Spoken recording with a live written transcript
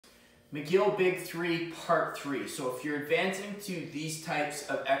McGill Big 3 Part 3. So if you're advancing to these types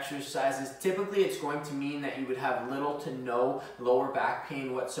of exercises, typically it's going to mean that you would have little to no lower back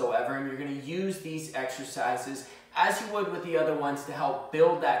pain whatsoever, and you're going to use these exercises as you would with the other ones to help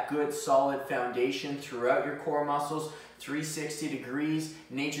build that good solid foundation throughout your core muscles. 360 degrees,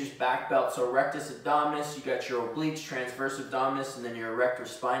 nature's back belt. So rectus abdominis, you got your obliques, transverse abdominis, and then your erector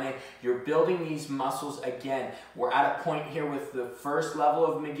spinae. You're building these muscles again. We're at a point here with the first level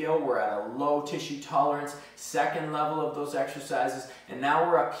of McGill. We're at a low tissue tolerance, second level of those exercises, and now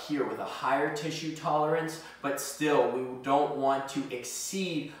we're up here with a higher tissue tolerance, but still we don't want to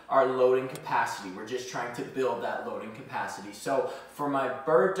exceed our loading capacity. We're just trying to build that loading capacity. So for my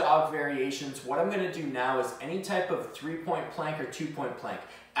bird dog variations, what I'm going to do now is any type of 3-point plank or 2-point plank,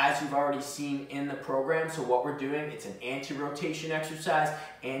 as you've already seen in the program. So what we're doing, it's an anti-rotation exercise,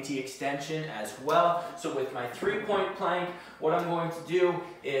 anti-extension as well. So with my 3-point plank, what I'm going to do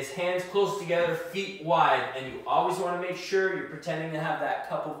is hands close together, feet wide, and you always want to make sure you're pretending to have that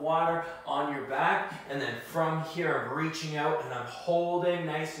cup of water on your back, and then from here I'm reaching out and I'm holding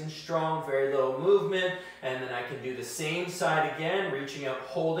nice and strong, very little movement, and then I can do the same side again, reaching out,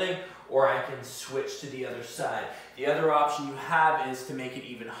 holding, or I can switch to the other side. The other option you have is to make it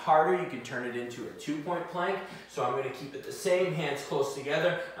even harder. You can turn it into a 2-point plank. So I'm going to keep it the same, hands close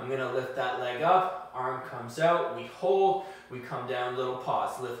together. I'm going to lift that leg up, arm comes out, we hold, we come down, little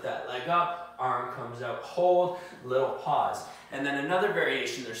pause, lift that leg up, arm comes out, hold, little pause. And then another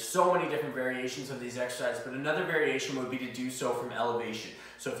variation, there's so many different variations of these exercises, but another variation would be to do so from elevation.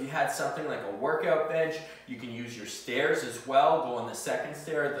 So if you had something like a workout bench, you can use your stairs as well. Go on the second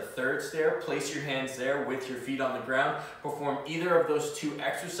stair, the third stair, place your hands there with your feet on the ground. Perform either of those two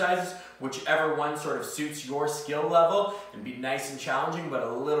exercises, whichever one sort of suits your skill level, and be nice and challenging, but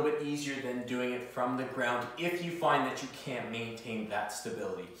a little bit easier than doing it from the ground if you find that you can't maintain that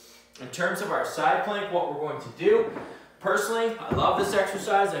stability. In terms of our side plank, what we're going to do, personally, I love this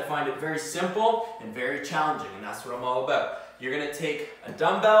exercise. I find it very simple and very challenging, and that's what I'm all about. You're going to take a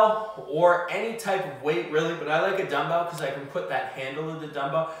dumbbell or any type of weight really, but I like a dumbbell because I can put that handle of the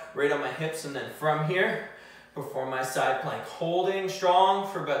dumbbell right on my hips, and then from here, perform my side plank. Holding strong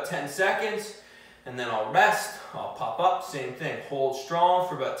for about 10 seconds, and then I'll rest, I'll pop up, same thing. Hold strong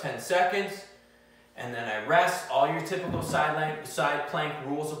for about 10 seconds, and then I rest. All your typical side plank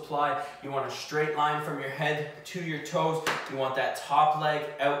rules apply. You want a straight line from your head to your toes. You want that top leg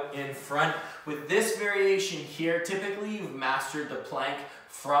out in front. With this variation here, typically you've mastered the plank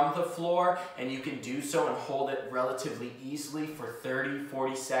from the floor, and you can do so and hold it relatively easily for 30,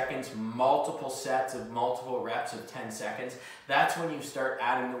 40 seconds, multiple sets of multiple reps of 10 seconds. That's when you start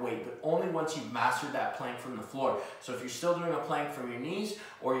adding the weight, but only once you've mastered that plank from the floor. So if you're still doing a plank from your knees,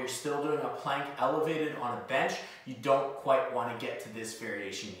 or you're still doing a plank elevated on a bench, you don't quite want to get to this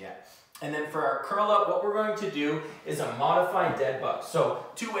variation yet. And then for our curl up, what we're going to do is a modified dead bug. So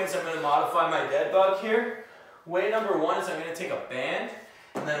 2 ways I'm going to modify my dead bug here. Way number 1 is I'm going to take a band,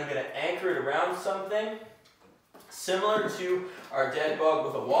 and then I'm going to anchor it around something similar to our dead bug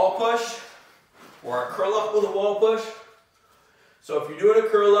with a wall push, or our curl up with a wall push. So if you're doing a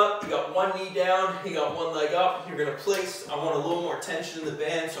curl up, you got one knee down, you got one leg up, you're going to place, I want a little more tension in the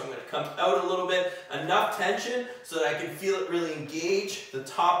band, so I'm going to come out a little bit, enough tension so that I can feel it really engage the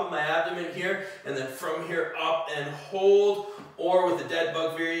top of my abdomen here, and then from here up and hold, or with the dead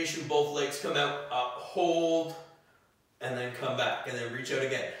bug variation, both legs come out, up, hold, and then come back, and then reach out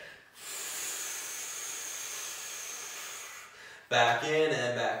again. Back in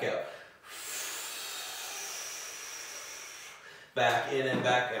and back out. Back in and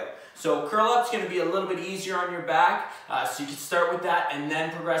back out. So curl up's going to be a little bit easier on your back, so you can start with that and then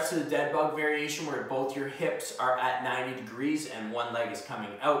progress to the dead bug variation where both your hips are at 90 degrees and one leg is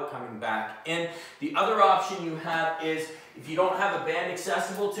coming out, coming back in. The other option you have is if you don't have a band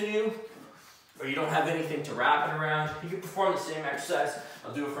accessible to you, or you don't have anything to wrap it around, you can perform the same exercise.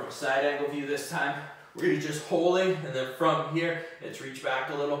 I'll do it from a side angle view this time, where you're just holding, and then from here, it's reach back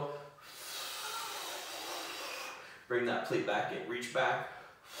a little. Bring that plate back in, reach back.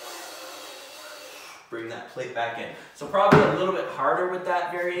 Bring that plate back in. So probably a little bit harder with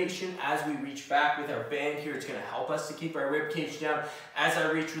that variation. As we reach back with our band here, it's going to help us to keep our rib cage down. As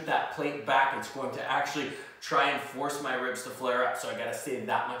I reach with that plate back, it's going to actually try and force my ribs to flare up. So I got to stay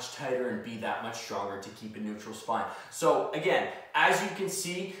that much tighter and be that much stronger to keep a neutral spine. So again, as you can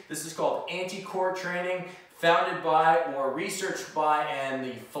see, this is called anti-core training. founded by or researched by, and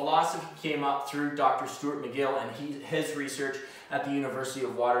the philosophy came up through Dr. Stuart McGill and his research at the University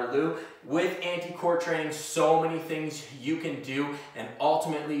of Waterloo. With anti-core training, so many things you can do, and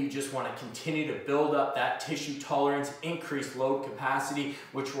ultimately you just want to continue to build up that tissue tolerance, increase load capacity,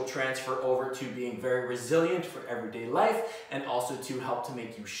 which will transfer over to being very resilient for everyday life and also to help to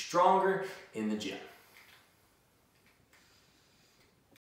make you stronger in the gym.